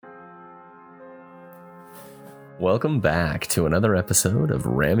Welcome back to another episode of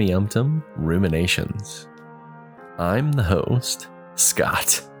Ramyumptum Ruminations. I'm the host,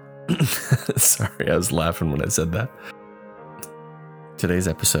 Scott. Sorry, I was laughing when I said that. Today's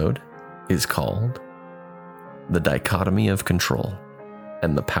episode is called The Dichotomy of Control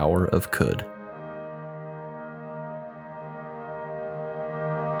and the Power of Could.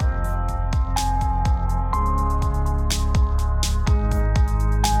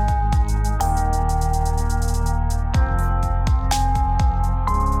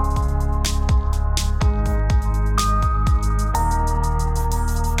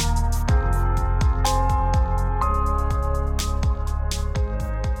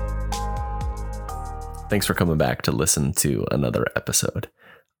 Thanks for coming back to listen to another episode.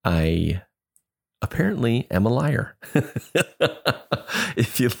 I apparently am a liar.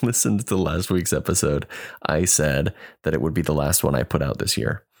 If you listened to last week's episode, I said that it would be the last one I put out this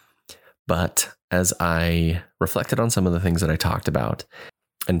year. But as I reflected on some of the things that I talked about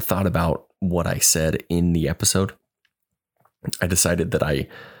and thought about what I said in the episode, I decided that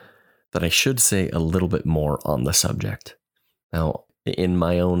I should say a little bit more on the subject. Now, in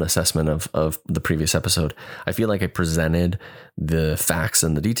my own assessment of the previous episode, I feel like I presented the facts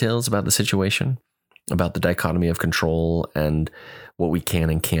and the details about the situation, about the dichotomy of control and what we can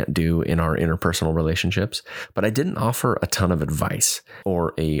and can't do in our interpersonal relationships. But I didn't offer a ton of advice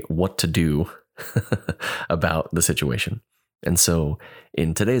or a what to do about the situation. And so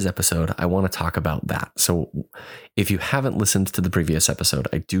in today's episode, I want to talk about that. So if you haven't listened to the previous episode,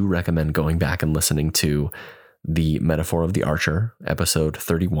 I do recommend going back and listening to the Metaphor of the Archer, episode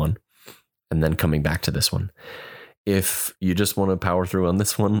 31, and then coming back to this one. If you just want to power through on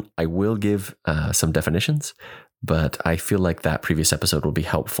this one, I will give some definitions, but I feel like that previous episode will be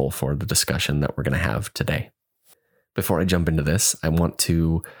helpful for the discussion that we're going to have today. Before I jump into this, I want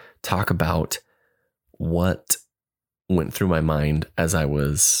to talk about what went through my mind as I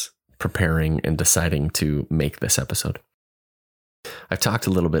was preparing and deciding to make this episode. I've talked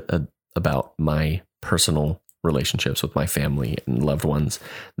a little bit about my personal relationships with my family and loved ones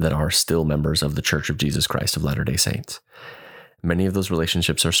that are still members of the Church of Jesus Christ of Latter-day Saints. Many of those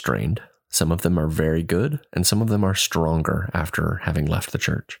relationships are strained. Some of them are very good, and some of them are stronger after having left the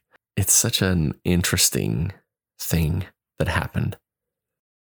church. It's such an interesting thing that happened.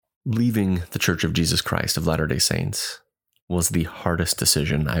 Leaving the Church of Jesus Christ of Latter-day Saints was the hardest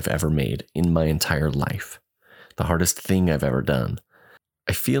decision I've ever made in my entire life. The hardest thing I've ever done.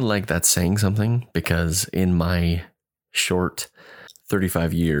 I feel like that's saying something because in my short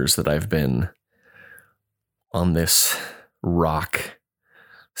 35 years that I've been on this rock,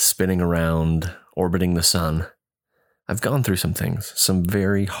 spinning around, orbiting the sun, I've gone through some things, some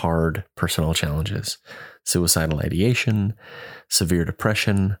very hard personal challenges, suicidal ideation, severe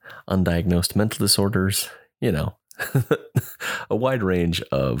depression, undiagnosed mental disorders, a wide range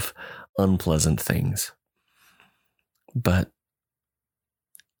of unpleasant things. But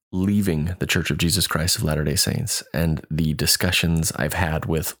leaving the Church of Jesus Christ of Latter-day Saints and the discussions I've had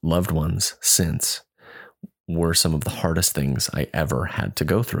with loved ones since were some of the hardest things I ever had to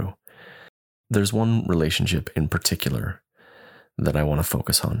go through. There's one relationship in particular that I want to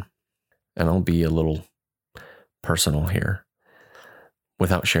focus on, and I'll be a little personal here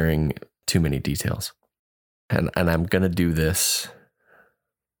without sharing too many details. And I'm going to do this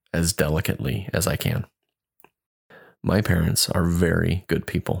as delicately as I can. My parents are very good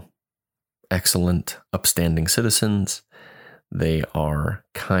people, excellent, upstanding citizens. They are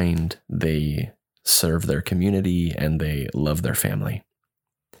kind, they serve their community, and they love their family.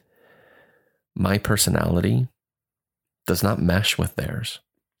 My personality does not mesh with theirs,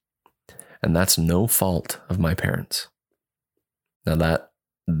 and that's no fault of my parents. Now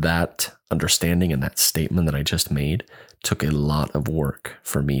that understanding and that statement that I just made took a lot of work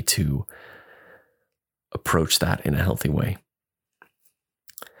for me to approach that in a healthy way.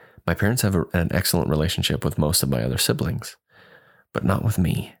 My parents have an excellent relationship with most of my other siblings, but not with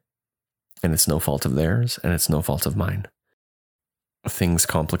me. And it's no fault of theirs, and it's no fault of mine. Things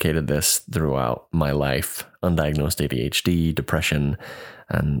complicated this throughout my life: undiagnosed ADHD, depression,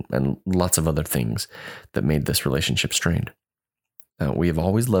 and lots of other things that made this relationship strained. We have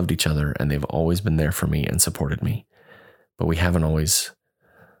always loved each other, and they've always been there for me and supported me, but we haven't always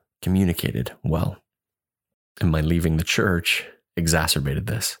communicated well. And my leaving the church exacerbated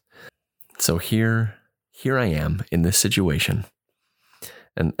this. So here I am in this situation.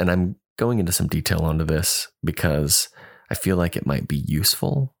 And I'm going into some detail onto this because I feel like it might be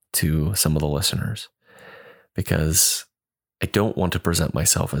useful to some of the listeners. Because I don't want to present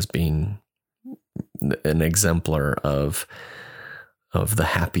myself as being an exemplar of the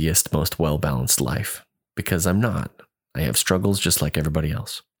happiest, most well-balanced life. because I'm not. I have struggles just like everybody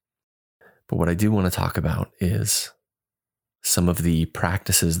else. But what I do want to talk about is some of the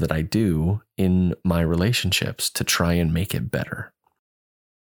practices that I do in my relationships to try and make it better.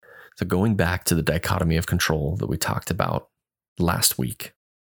 So going back to the dichotomy of control that we talked about last week.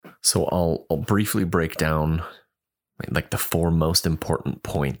 So I'll briefly break down like the 4 most important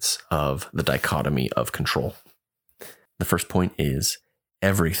points of the dichotomy of control. The first point is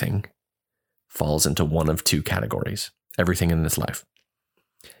everything falls into one of 2 categories. Everything in this life.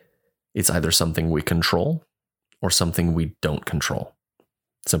 It's either something we control or something we don't control.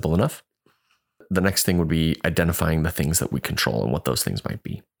 Simple enough. The next thing would be identifying the things that we control and what those things might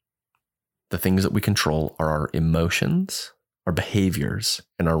be. The things that we control are our emotions, our behaviors,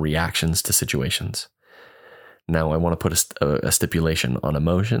 and our reactions to situations. Now, I want to put a stipulation on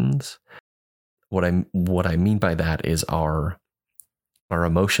emotions. What I mean by that is our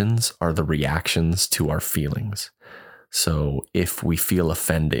emotions are the reactions to our feelings. So if we feel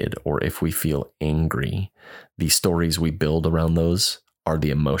offended or if we feel angry, the stories we build around those are the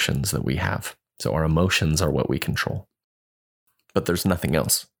emotions that we have. So our emotions are what we control. But there's nothing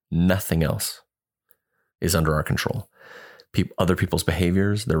else. Nothing else is under our control. Other people's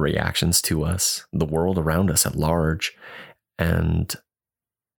behaviors, their reactions to us, the world around us at large, and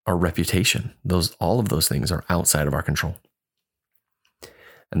our reputation, all of those things are outside of our control.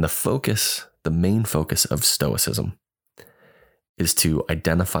 And the main focus of Stoicism is to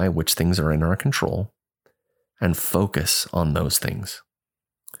identify which things are in our control and focus on those things.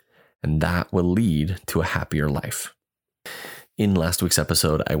 And that will lead to a happier life. In last week's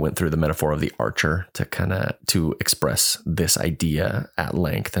episode, I went through the metaphor of the archer to express this idea at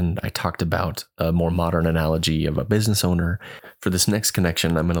length. And I talked about a more modern analogy of a business owner. For this next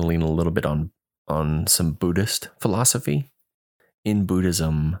connection, I'm going to lean a little bit on some Buddhist philosophy. In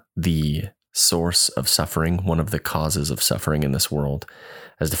Buddhism, the source of suffering, one of the causes of suffering in this world,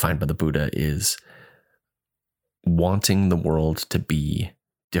 as defined by the Buddha, is wanting the world to be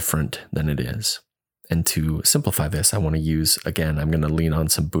different than it is. And to simplify this, I want to use, again, I'm going to lean on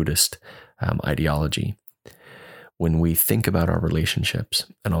some Buddhist ideology. When we think about our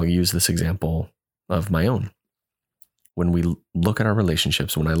relationships, and I'll use this example of my own. When we look at our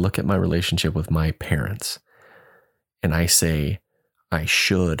relationships, when I look at my relationship with my parents, and I say, I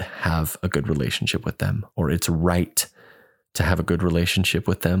should have a good relationship with them, or it's right to have a good relationship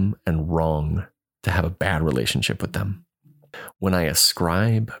with them and wrong to have a bad relationship with them. When I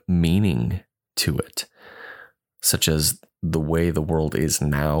ascribe meaning to it, such as the way the world is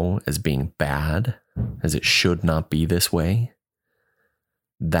now as being bad, as it should not be this way,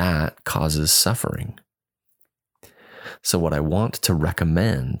 that causes suffering. So what I want to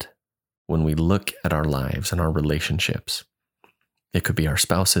recommend when we look at our lives and our relationships, it could be our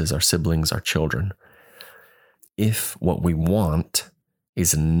spouses, our siblings, our children. If what we want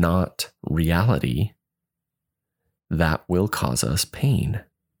is not reality, that will cause us pain.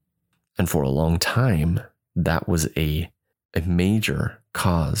 And for a long time, that was a major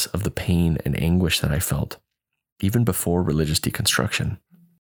cause of the pain and anguish that I felt, even before religious deconstruction.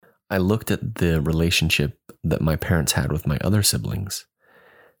 I looked at the relationship that my parents had with my other siblings,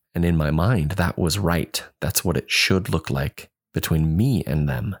 and in my mind, that was right. That's what it should look like between me and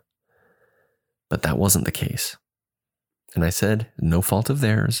them. But that wasn't the case. And I said, no fault of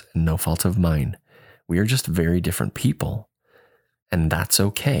theirs and no fault of mine. We are just very different people, and that's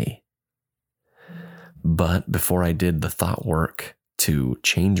okay. But before I did the thought work to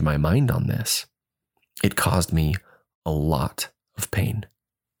change my mind on this, it caused me a lot of pain.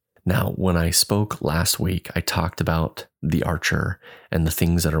 Now, when I spoke last week, I talked about the archer and the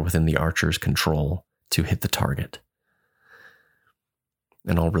things that are within the archer's control to hit the target.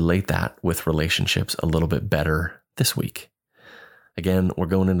 And I'll relate that with relationships a little bit better this week. Again, we're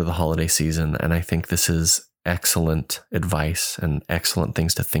going into the holiday season, and I think this is excellent advice and excellent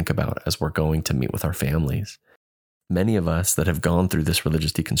things to think about as we're going to meet with our families. Many of us that have gone through this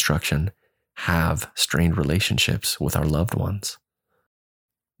religious deconstruction have strained relationships with our loved ones.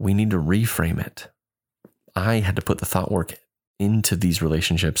 We need to reframe it. I had to put the thought work into these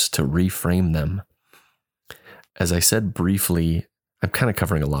relationships to reframe them. As I said briefly, I'm kind of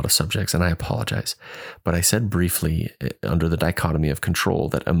covering a lot of subjects, and I apologize, but I said briefly under the dichotomy of control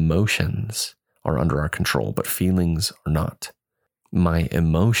that emotions are under our control, but feelings are not. My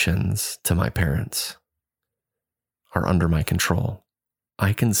emotions to my parents are under my control.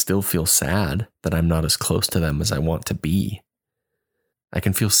 I can still feel sad that I'm not as close to them as I want to be. I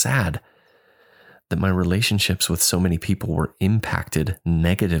can feel sad that my relationships with so many people were impacted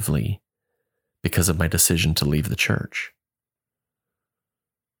negatively because of my decision to leave the church.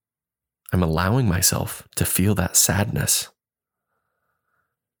 I'm allowing myself to feel that sadness.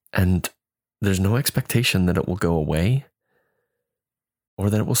 And there's no expectation that it will go away or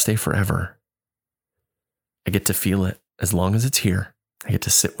that it will stay forever. I get to feel it as long as it's here. I get to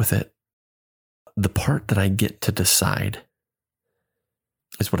sit with it. The part that I get to decide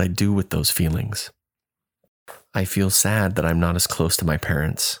is what I do with those feelings. I feel sad that I'm not as close to my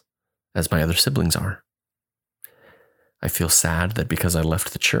parents as my other siblings are. I feel sad that because I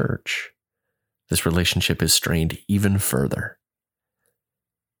left the church, this relationship is strained even further.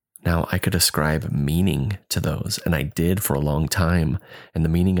 Now, I could ascribe meaning to those, and I did for a long time. And the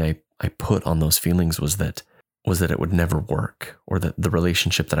meaning I put on those feelings was that it would never work, or that the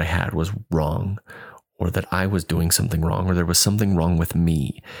relationship that I had was wrong, or that I was doing something wrong, or there was something wrong with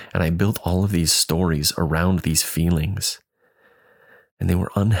me. And I built all of these stories around these feelings, and they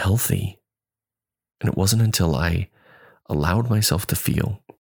were unhealthy. And it wasn't until I allowed myself to feel,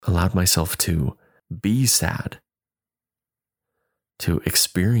 allowed myself to be sad, to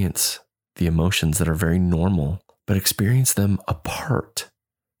experience the emotions that are very normal, but experience them apart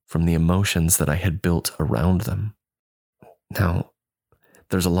from the emotions that I had built around them. Now,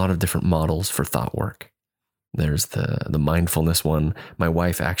 there's a lot of different models for thought work. There's the mindfulness one. My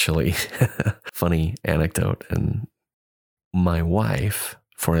wife actually, funny anecdote, and my wife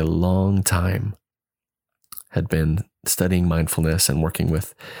for a long time had been studying mindfulness and working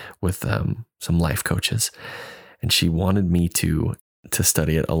with some life coaches. And she wanted me to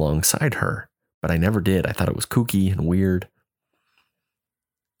study it alongside her, but I never did. I thought it was kooky and weird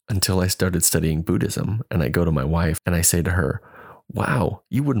until I started studying Buddhism. And I go to my wife and I say to her, "Wow,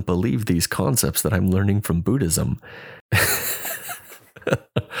 you wouldn't believe these concepts that I'm learning from Buddhism."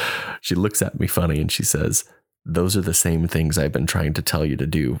 She looks at me funny and she says, "Those are the same things I've been trying to tell you to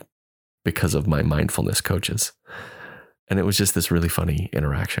do because of my mindfulness coaches." And it was just this really funny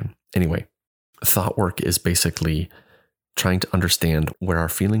interaction. Anyway, thought work is basically trying to understand where our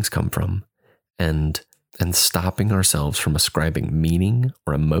feelings come from and stopping ourselves from ascribing meaning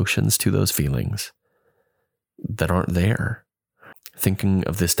or emotions to those feelings that aren't there. Thinking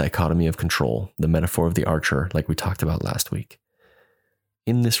of this dichotomy of control, the metaphor of the archer, like we talked about last week.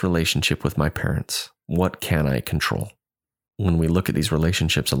 In this relationship with my parents, what can I control? When we look at these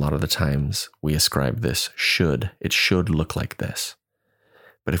relationships, a lot of the times we ascribe this should. It should look like this.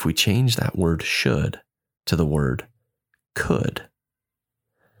 But if we change that word should to the word could,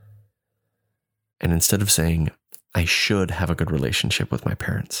 and instead of saying, I should have a good relationship with my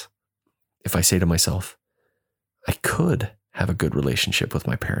parents, if I say to myself, I could have a good relationship with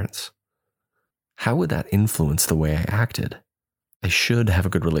my parents, how would that influence the way I acted? I should have a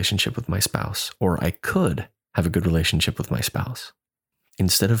good relationship with my spouse, or I could have a good relationship with my spouse.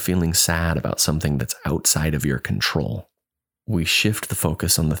 Instead of feeling sad about something that's outside of your control, we shift the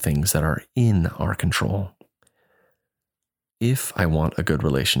focus on the things that are in our control. If I want a good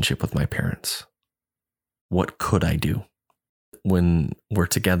relationship with my parents, what could I do? When we're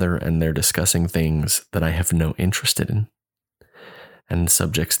together and they're discussing things that I have no interest in and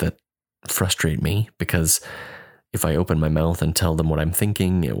subjects that frustrate me, because if I open my mouth and tell them what I'm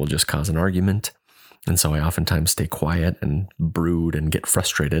thinking, it will just cause an argument. And so I oftentimes stay quiet and brood and get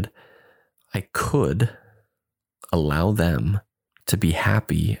frustrated. I could allow them to be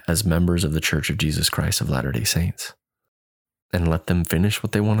happy as members of the Church of Jesus Christ of Latter-day Saints and let them finish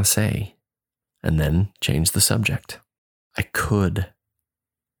what they want to say and then change the subject. I could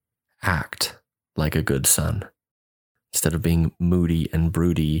act like a good son. Instead of being moody and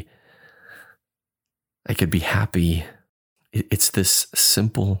broody, I could be happy. It's this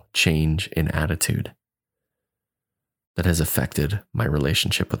simple change in attitude that has affected my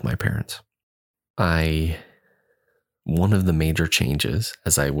relationship with my parents. One of the major changes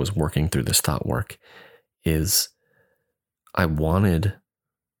as I was working through this thought work is I wanted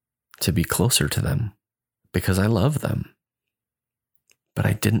to be closer to them because I love them. But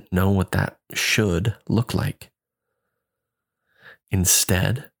I didn't know what that should look like.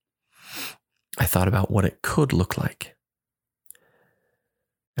 Instead, I thought about what it could look like.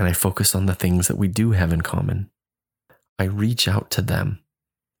 And I focused on the things that we do have in common. I reach out to them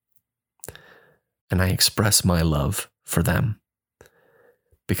and I express my love for them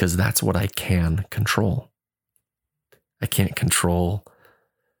because that's what I can control. I can't control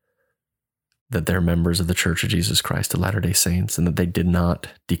that they're members of the Church of Jesus Christ of Latter-day Saints and that they did not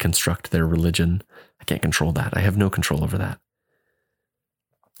deconstruct their religion. I can't control that. I have no control over that.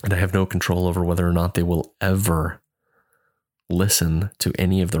 And I have no control over whether or not they will ever listen to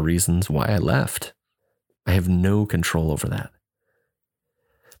any of the reasons why I left. I have no control over that.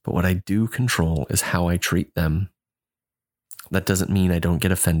 But what I do control is how I treat them That doesn't mean I don't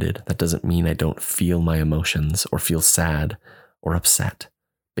get offended. That doesn't mean I don't feel my emotions or feel sad or upset,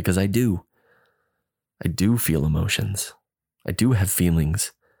 because I do. I do feel emotions. I do have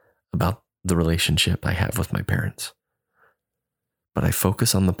feelings about the relationship I have with my parents. But I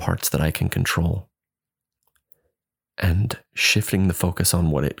focus on the parts that I can control, and shifting the focus on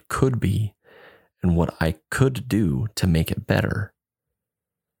what it could be and what I could do to make it better.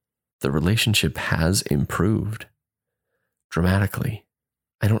 The relationship has improved dramatically.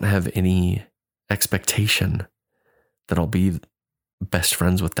 I don't have any expectation that I'll be best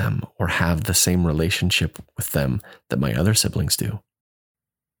friends with them or have the same relationship with them that my other siblings do.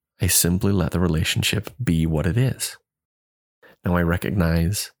 I simply let the relationship be what it is. Now, I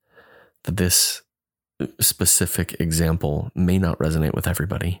recognize that this specific example may not resonate with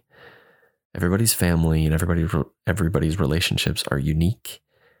everybody. Everybody's family and everybody's relationships are unique,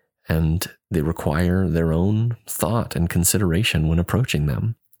 and they require their own thought and consideration when approaching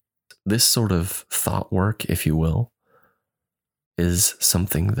them. This sort of thought work, if you will, is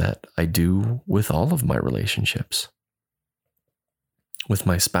something that I do with all of my relationships. With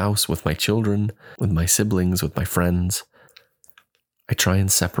my spouse, with my children, with my siblings, with my friends. I try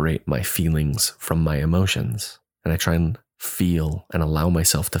and separate my feelings from my emotions, and I try and feel and allow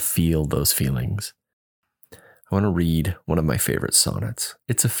myself to feel those feelings. I want to read one of my favorite sonnets.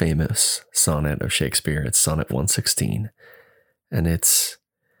 It's a famous sonnet of Shakespeare. It's Sonnet 116, and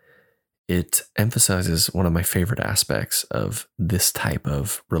it emphasizes one of my favorite aspects of this type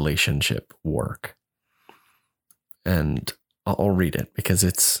of relationship work. And I'll read it because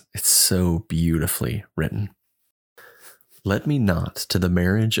it's so beautifully written. Let me not to the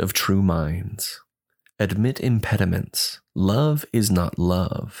marriage of true minds admit impediments. Love is not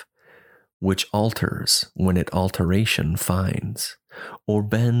love, which alters when it alteration finds, or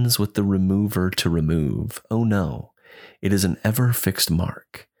bends with the remover to remove. Oh no, it is an ever fixed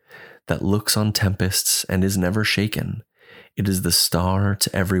mark that looks on tempests and is never shaken. It is the star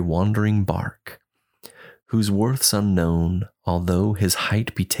to every wandering bark, whose worth's unknown, although his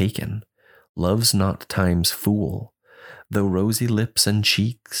height be taken, loves not time's fool, though rosy lips and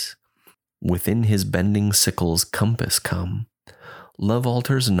cheeks within his bending sickle's compass come. Love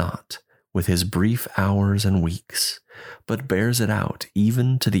alters not with his brief hours and weeks, but bears it out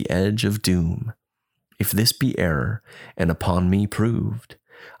even to the edge of doom. If this be error, and upon me proved,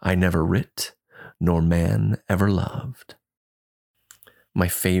 I never writ, nor man ever loved. My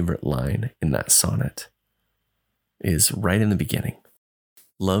favorite line in that sonnet is right in the beginning.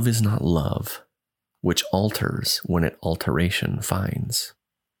 Love is not love, which alters when it alteration finds.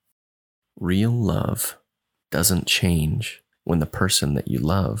 Real love doesn't change when the person that you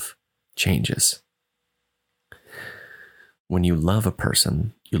love changes. When you love a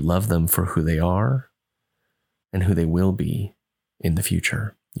person, you love them for who they are and who they will be in the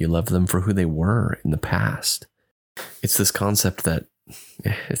future. You love them for who they were in the past. It's this concept that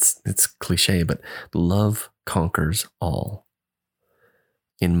it's cliche, but love conquers all.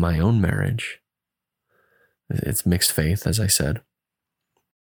 In my own marriage, it's mixed faith, as I said.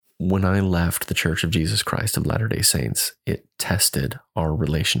 When I left the Church of Jesus Christ of Latter-day Saints, it tested our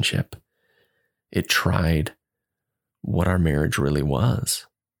relationship. It tried what our marriage really was.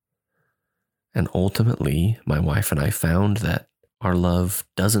 And ultimately, my wife and I found that our love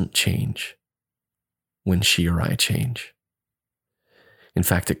doesn't change when she or I change. In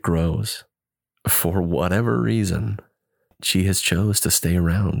fact, it grows. For whatever reason, she has chose to stay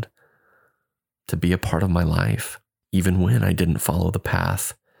around, to be a part of my life, even when I didn't follow the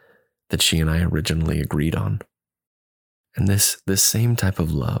path that she and I originally agreed on. And this same type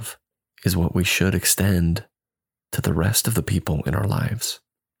of love is what we should extend to the rest of the people in our lives.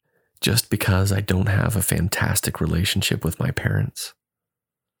 Just because I don't have a fantastic relationship with my parents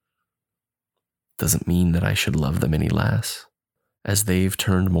doesn't mean that I should love them any less. As they've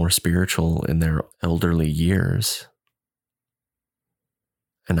turned more spiritual in their elderly years,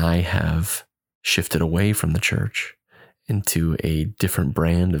 and I have shifted away from the church into a different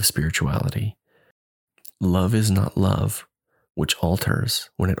brand of spirituality, love is not love, which alters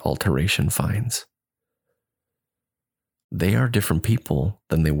when it alteration finds. They are different people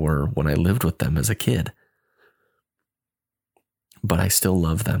than they were when I lived with them as a kid. But I still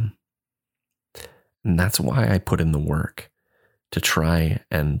love them. And that's why I put in the work to try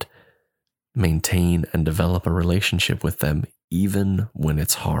and maintain and develop a relationship with them even when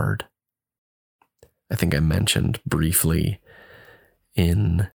it's hard. I think I mentioned briefly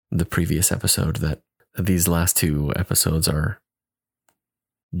in the previous episode that these last two episodes are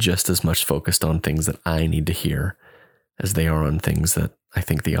just as much focused on things that I need to hear as they are on things that I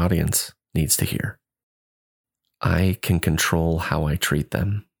think the audience needs to hear. I can control how I treat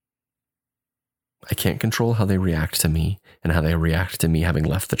them. I can't control how they react to me and how they react to me having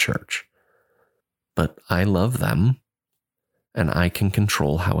left the church. But I love them, and I can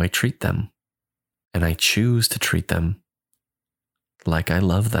control how I treat them. And I choose to treat them like I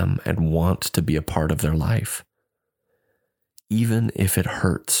love them and want to be a part of their life, even if it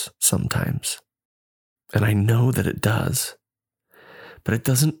hurts sometimes. And I know that it does, but it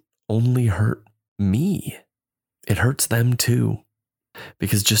doesn't only hurt me. It hurts them too.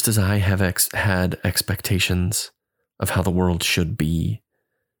 Because just as I have had expectations of how the world should be,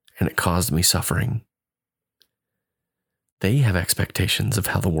 and it caused me suffering, they have expectations of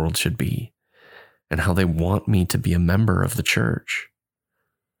how the world should be and how they want me to be a member of the church.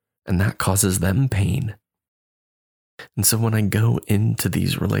 And that causes them pain. And so when I go into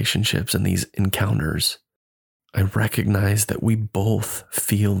these relationships and these encounters, I recognize that we both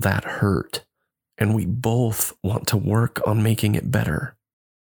feel that hurt and we both want to work on making it better.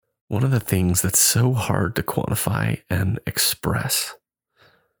 One of the things that's so hard to quantify and express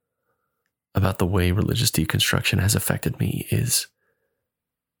about the way religious deconstruction has affected me is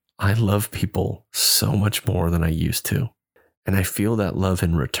I love people so much more than I used to. And I feel that love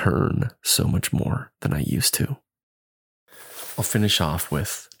in return so much more than I used to. I'll finish off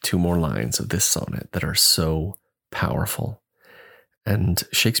with 2 more lines of this sonnet that are so powerful. And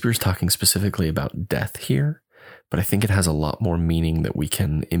Shakespeare's talking specifically about death here, but I think it has a lot more meaning that we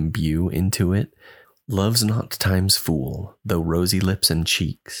can imbue into it. Love's not time's fool, though rosy lips and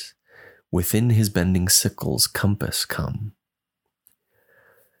cheeks within his bending sickle's compass come.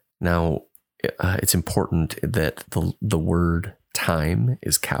 Now, it's important that the word time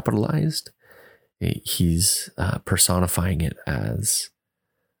is capitalized. He's personifying it as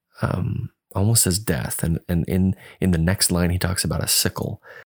almost as death. And in the next line, he talks about a sickle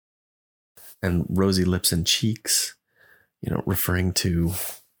and rosy lips and cheeks, referring to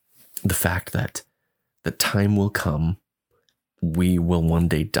the fact that the time will come, we will one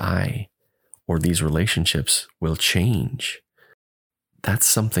day die, or these relationships will change. That's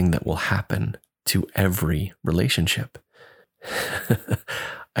something that will happen to every relationship.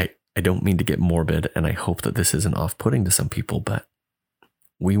 I don't mean to get morbid, and I hope that this isn't off-putting to some people, but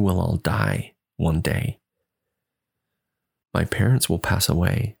we will all die one day. My parents will pass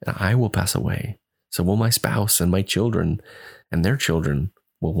away, and I will pass away. So will my spouse and my children, and their children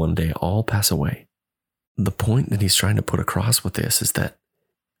will one day all pass away. The point that he's trying to put across with this is that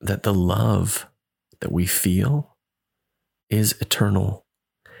the love that we feel is eternal.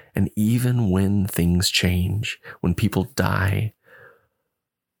 And even when things change, when people die,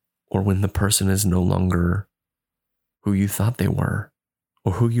 or when the person is no longer who you thought they were,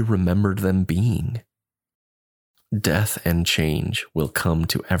 or who you remembered them being, death and change will come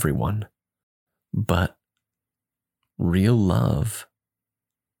to everyone. But real love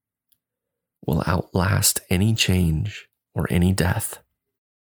will outlast any change or any death.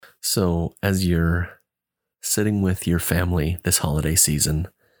 So as you're sitting with your family this holiday season,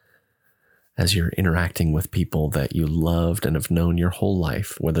 as you're interacting with people that you loved and have known your whole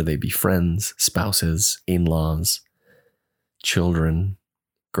life, whether they be friends, spouses, in-laws, children,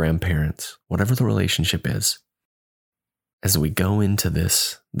 grandparents, whatever the relationship is, as we go into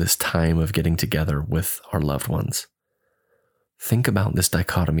this time of getting together with our loved ones, think about this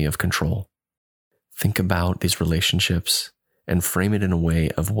dichotomy of control. Think about these relationships and frame it in a way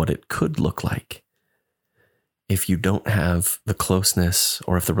of what it could look like. If you don't have the closeness,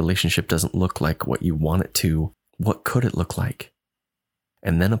 or if the relationship doesn't look like what you want it to, what could it look like?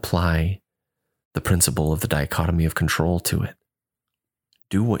 And then apply the principle of the dichotomy of control to it.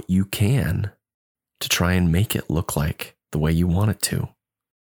 Do what you can to try and make it look like the way you want it to.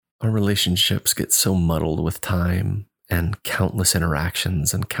 Our relationships get so muddled with time and countless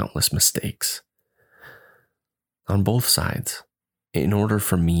interactions and countless mistakes on both sides. In order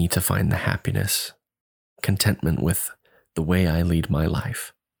for me to find the happiness, contentment with the way I lead my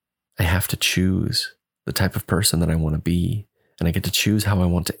life, I have to choose the type of person that I want to be, and I get to choose how I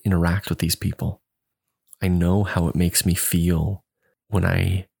want to interact with these people. I know how it makes me feel when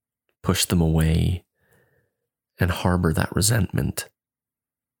I push them away and harbor that resentment.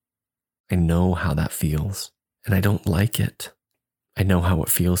 I know how that feels, and I don't like it. I know how it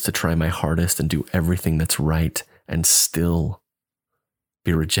feels to try my hardest and do everything that's right and still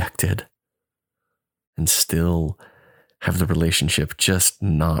be rejected, and still have the relationship just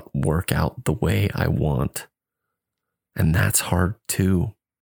not work out the way I want. And that's hard too.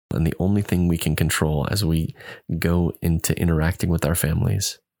 And the only thing we can control as we go into interacting with our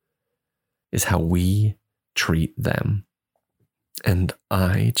families is how we treat them. And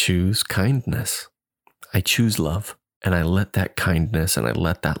I choose kindness. I choose love, and I let that kindness and I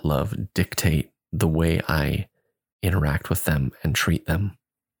let that love dictate the way I interact with them and treat them.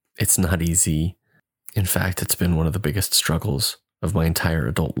 It's not easy. In fact, it's been one of the biggest struggles of my entire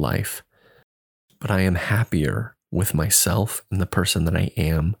adult life. But I am happier with myself and the person that I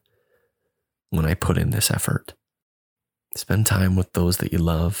am when I put in this effort. Spend time with those that you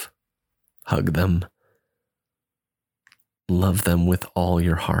love. Hug them. Love them with all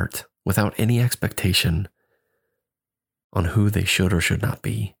your heart, without any expectation on who they should or should not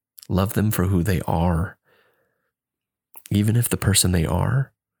be. Love them for who they are. Even if the person they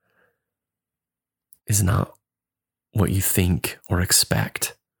are is not what you think or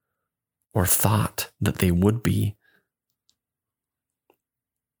expect or thought that they would be.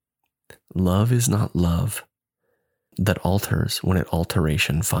 Love is not love that alters when it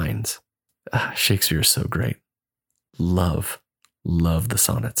alteration finds. Shakespeare is so great. Love the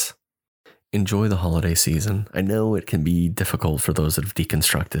sonnets. Enjoy the holiday season. I know it can be difficult for those that have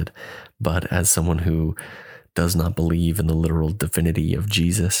deconstructed, but as someone who does not believe in the literal divinity of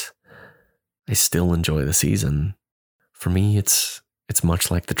Jesus, I still enjoy the season. For me, it's much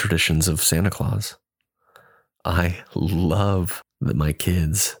like the traditions of Santa Claus. I love that my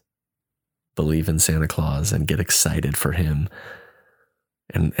kids believe in Santa Claus and get excited for him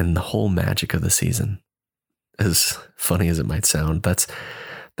and the whole magic of the season. As funny as it might sound,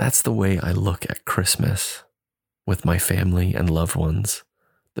 that's the way I look at Christmas with my family and loved ones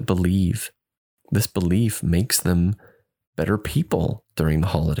that believe. This belief makes them better people during the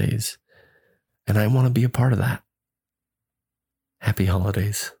holidays. And I want to be a part of that. Happy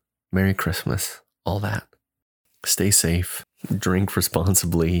holidays. Merry Christmas. All that. Stay safe. Drink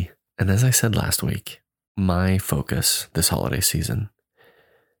responsibly. And as I said last week, my focus this holiday season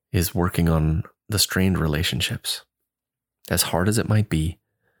is working on the strained relationships. As hard as it might be,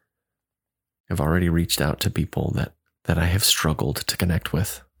 I've already reached out to people that I have struggled to connect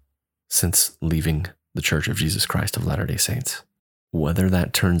with since leaving the Church of Jesus Christ of Latter-day Saints. Whether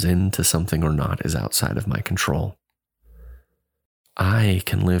that turns into something or not is outside of my control. I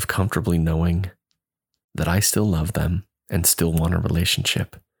can live comfortably knowing that I still love them and still want a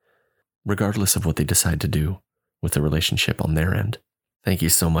relationship, regardless of what they decide to do with the relationship on their end. Thank you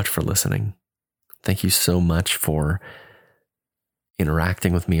so much for listening. Thank you so much for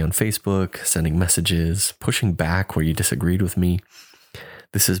interacting with me on Facebook, sending messages, pushing back where you disagreed with me.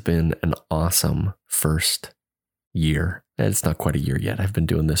 This has been an awesome first year. It's not quite a year yet. I've been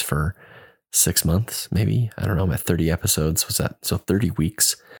doing this for 6 months, maybe. I don't know. I'm at 30 episodes. What's that? So 30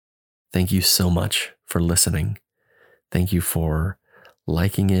 weeks. Thank you so much for listening. Thank you for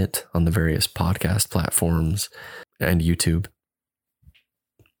liking it on the various podcast platforms and YouTube,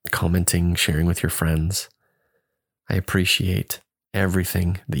 commenting, sharing with your friends. I appreciate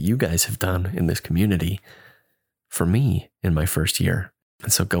everything that you guys have done in this community for me in my first year.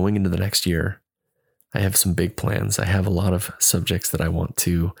 And so going into the next year, I have some big plans. I have a lot of subjects that I want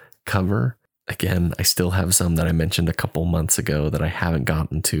to cover. Again, I still have some that I mentioned a couple months ago that I haven't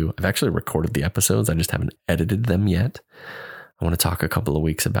gotten to. I've actually recorded the episodes. I just haven't edited them yet. I want to talk a couple of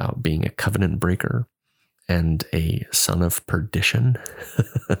weeks about being a covenant breaker and a son of perdition.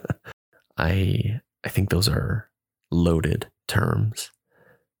 I think those are loaded terms,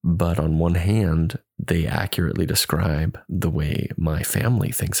 but on one hand, they accurately describe the way my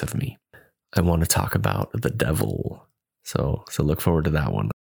family thinks of me. I want to talk about the devil. So look forward to that one.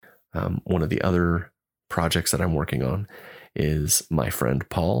 One of the other projects that I'm working on is my friend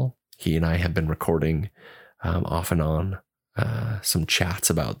Paul. He and I have been recording off and on some chats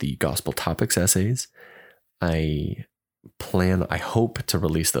about the Gospel Topics essays. I hope to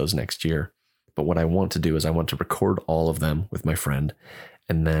release those next year. But what I want to do is I want to record all of them with my friend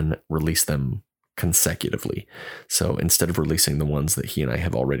and then release them consecutively. So instead of releasing the ones that he and I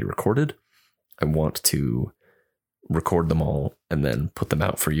have already recorded, I want to record them all and then put them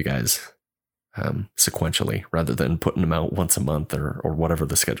out for you guys sequentially rather than putting them out once a month or whatever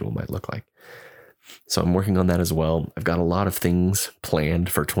the schedule might look like. So I'm working on that as well. I've got a lot of things planned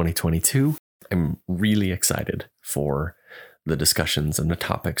for 2022. I'm really excited for the discussions and the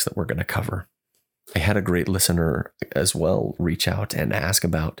topics that we're going to cover. I had a great listener as well reach out and ask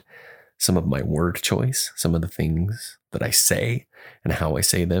about some of my word choice, some of the things that I say and how I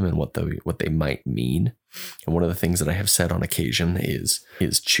say them and what they might mean. And one of the things that I have said on occasion is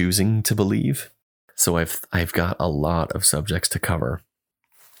choosing to believe. So I've got a lot of subjects to cover.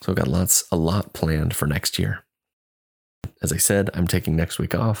 So I've got a lot planned for next year. As I said, I'm taking next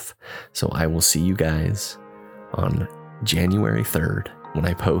week off, so I will see you guys on January 3rd when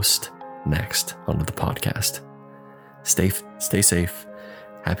I post next onto the podcast. Stay safe,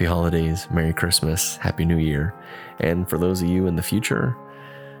 happy holidays, Merry Christmas, Happy New Year. And for those of you in the future,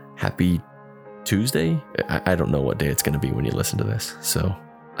 happy Tuesday. I don't know what day it's going to be when you listen to this. So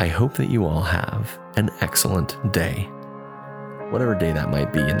I hope that you all have an excellent day, whatever day that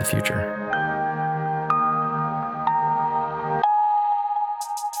might be in the future.